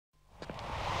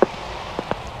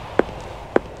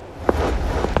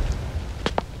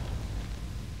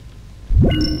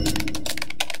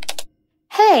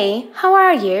Hey, how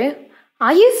are you?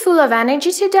 Are you full of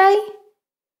energy today?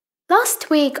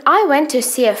 Last week I went to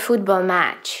see a football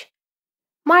match.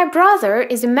 My brother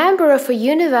is a member of a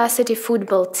university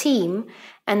football team,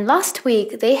 and last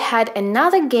week they had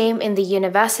another game in the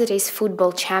university's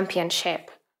football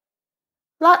championship.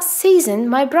 Last season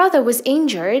my brother was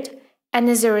injured, and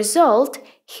as a result,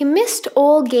 he missed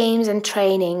all games and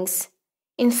trainings.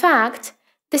 In fact,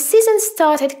 the season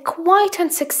started quite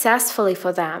unsuccessfully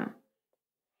for them.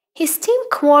 His team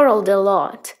quarreled a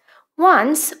lot.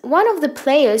 Once, one of the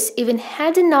players even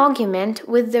had an argument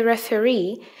with the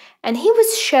referee, and he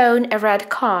was shown a red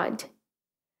card.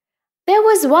 There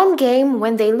was one game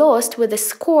when they lost with a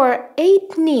score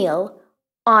 8-0.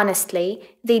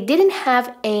 Honestly, they didn't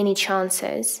have any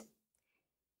chances.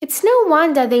 It's no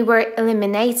wonder they were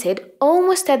eliminated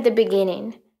almost at the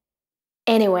beginning.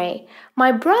 Anyway,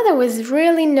 my brother was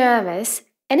really nervous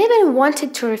and even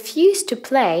wanted to refuse to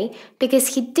play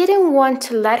because he didn't want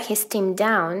to let his team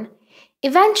down.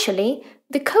 Eventually,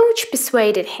 the coach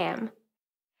persuaded him.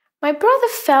 My brother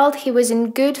felt he was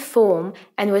in good form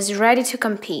and was ready to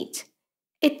compete.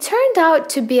 It turned out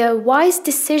to be a wise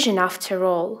decision after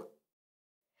all.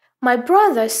 My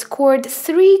brother scored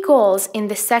 3 goals in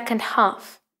the second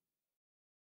half.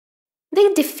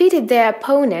 They defeated their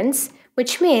opponents,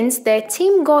 which means their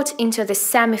team got into the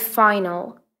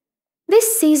semi-final.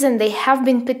 This season they have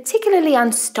been particularly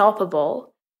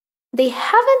unstoppable. They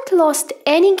haven't lost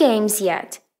any games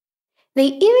yet. They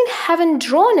even haven't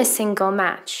drawn a single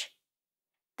match.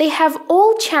 They have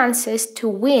all chances to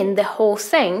win the whole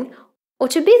thing or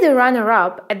to be the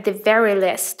runner-up at the very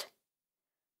least.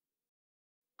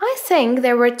 I think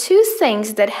there were 2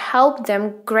 things that helped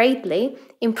them greatly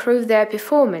improve their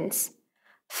performance.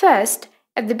 First,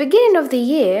 at the beginning of the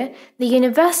year, the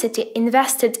university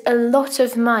invested a lot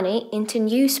of money into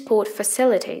new sport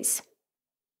facilities.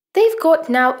 They've got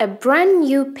now a brand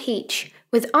new pitch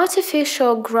with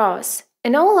artificial grass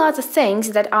and all other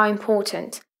things that are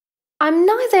important. I'm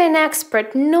neither an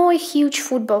expert nor a huge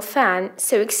football fan,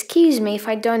 so excuse me if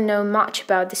I don't know much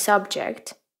about the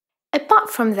subject. Apart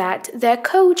from that, their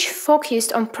coach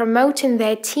focused on promoting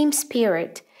their team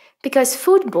spirit, because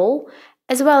football,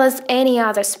 as well as any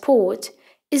other sport,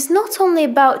 is not only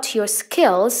about your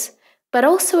skills, but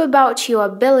also about your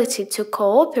ability to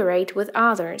cooperate with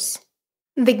others.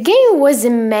 The game was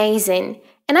amazing,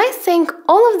 and I think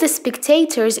all of the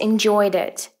spectators enjoyed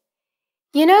it.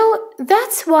 You know,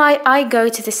 that's why I go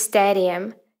to the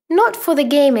stadium, not for the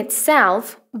game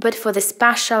itself, but for the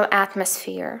special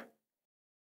atmosphere.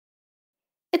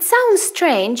 It sounds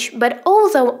strange, but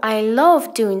although I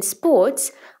love doing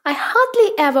sports, I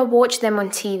hardly ever watch them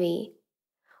on TV.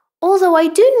 Although I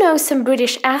do know some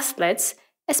British athletes,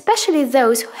 especially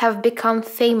those who have become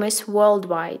famous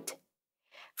worldwide.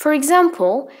 For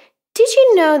example, did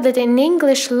you know that an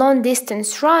English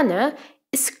long-distance runner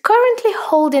is currently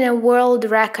holding a world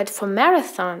record for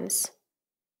marathons?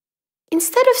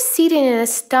 Instead of sitting in a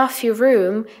stuffy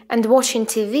room and watching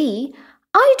TV,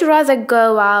 I'd rather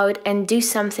go out and do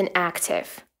something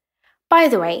active. By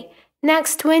the way,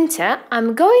 next winter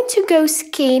I'm going to go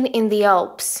skiing in the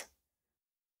Alps.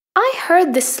 I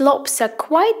heard the slopes are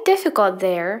quite difficult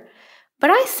there, but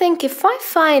I think if I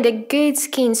find a good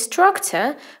ski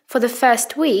instructor for the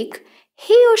first week,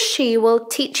 he or she will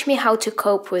teach me how to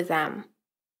cope with them.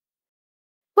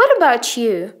 What about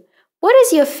you? What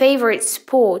is your favorite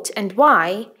sport and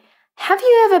why? Have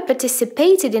you ever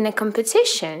participated in a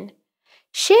competition?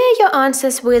 Share your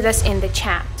answers with us in the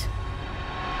chat.